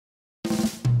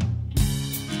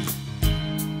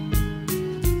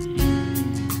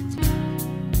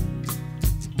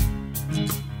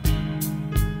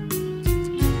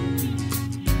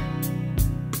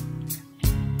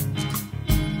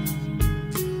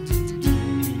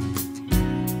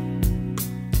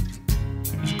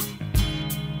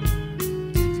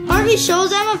LB, show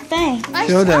them a thing.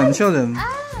 Show them.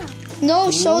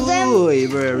 No, show them. Ooh, a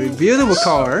very beautiful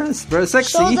car. It's very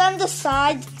sexy. Show them the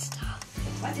side.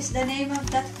 What is the name of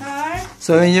that car?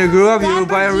 So when you grew up, you will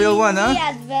buy a real one, huh?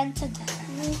 Lamborghini Adventador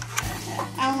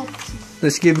LP.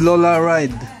 Let's give Lola a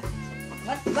ride.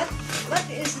 What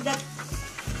is that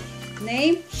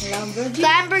name?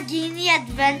 Lamborghini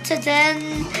Adventador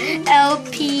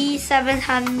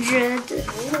LP700.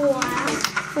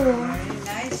 Very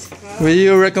nice car. Will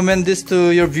you recommend this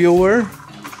to your viewer?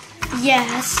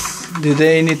 Yes. Do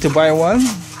they need to buy one?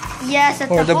 Yes. At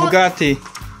Or the Bugatti?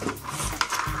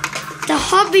 The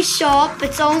hobby shop.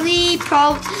 It's only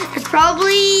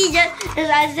probably.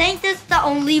 I think that's the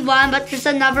only one, but there's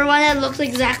another one that looks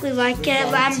exactly like it.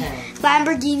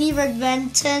 Lamborghini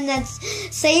Adventador. That's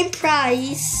same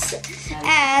price,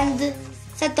 and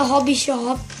it's at the hobby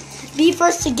shop. Be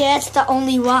first to get. It's the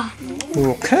only one.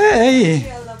 Okay.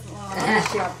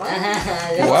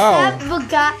 Wow.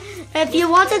 If you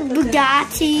wanted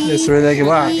Bugatti, It's really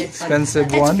expensive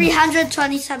one. it's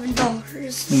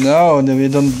 $327. No,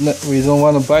 we don't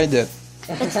want to buy that.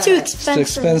 It's too expensive.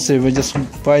 It's expensive. We just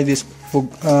buy this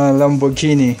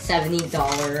Lamborghini.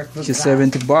 $70. Which is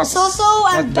 $70. It's also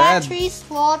a Not bad. battery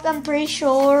slot, I'm pretty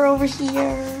sure, over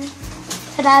here.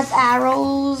 It has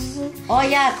arrows. Oh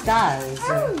yeah, it does.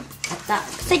 I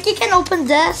think you can open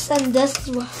this and this as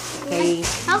well. Okay.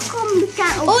 How come you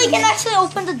can't open you can actually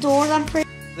open the doors, I'm pretty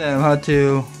How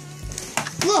to...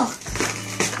 Look.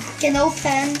 You can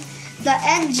open the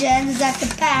engines at the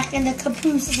back and the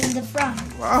caboose is in the front.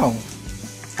 Wow.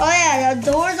 Oh yeah, the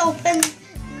doors open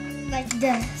like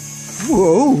this.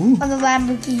 Whoa. On the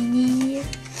Lamborghini.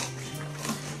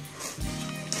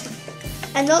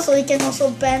 And also you can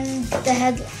also bend the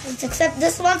headlights. Except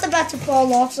this one's about to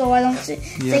fall off, so I don't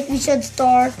think we should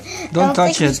start. Don't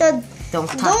touch it. Don't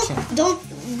touch it.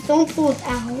 Don't pull it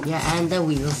out. Yeah, and the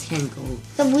wheels can go.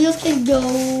 The wheels can go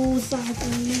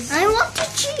sideways. I want to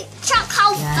check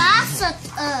how fast it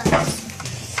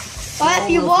is. But if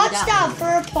you watch the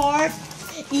upper part,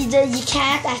 you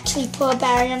can't actually put a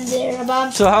barrier in there.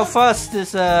 So how fast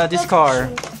is this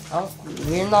car? Oh,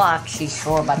 we're not actually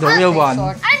sure, but The real one.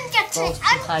 I'm getting.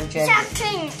 I'm 200.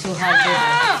 checking.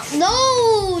 200.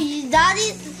 No,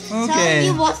 Daddy's telling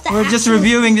you what's the. We're just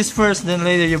reviewing this first, then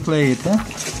later you play it, huh?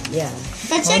 Yeah.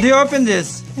 How do you open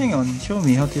this? Hang on, show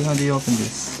me how do you open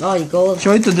this. Oh, you go.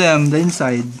 Show it to them, the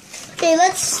inside. Okay,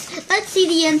 let's see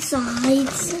the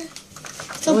insides.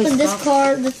 Let's open this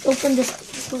car. Let's open this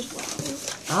as well.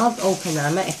 I'll open.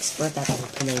 I'm an expert at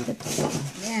opening the door.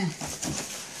 Yeah.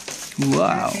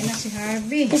 Wow. Si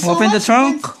Harvey. Open the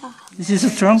trunk. This is a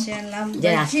trunk.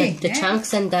 Yeah, the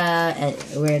trunks and the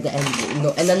where the engine.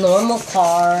 No, in a normal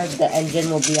car, the engine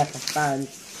will be at the front.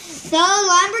 The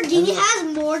Lamborghini has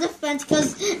more defense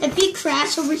because if you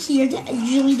crash over here,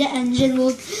 usually the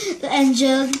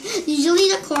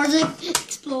cars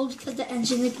explode because the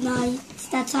engine ignites.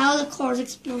 That's how the cars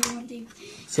explode when they.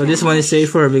 So this one is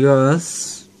safer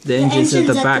because the engine's at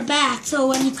the back. So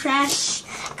when you crash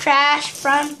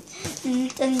front,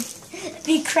 and if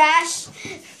you crash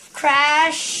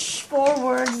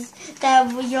forwards, that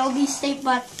you'll be safe.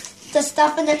 But the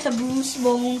stuff in the caboose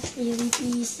won't really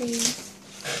be safe.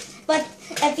 But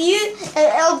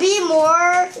it'll be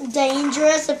more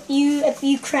dangerous if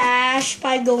you crash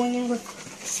by going in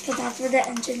reverse, because that's where the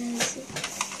engine is.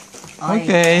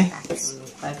 Okay.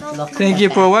 Thank you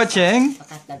for watching.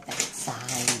 Look at the back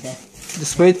side.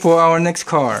 Just wait for our next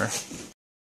car.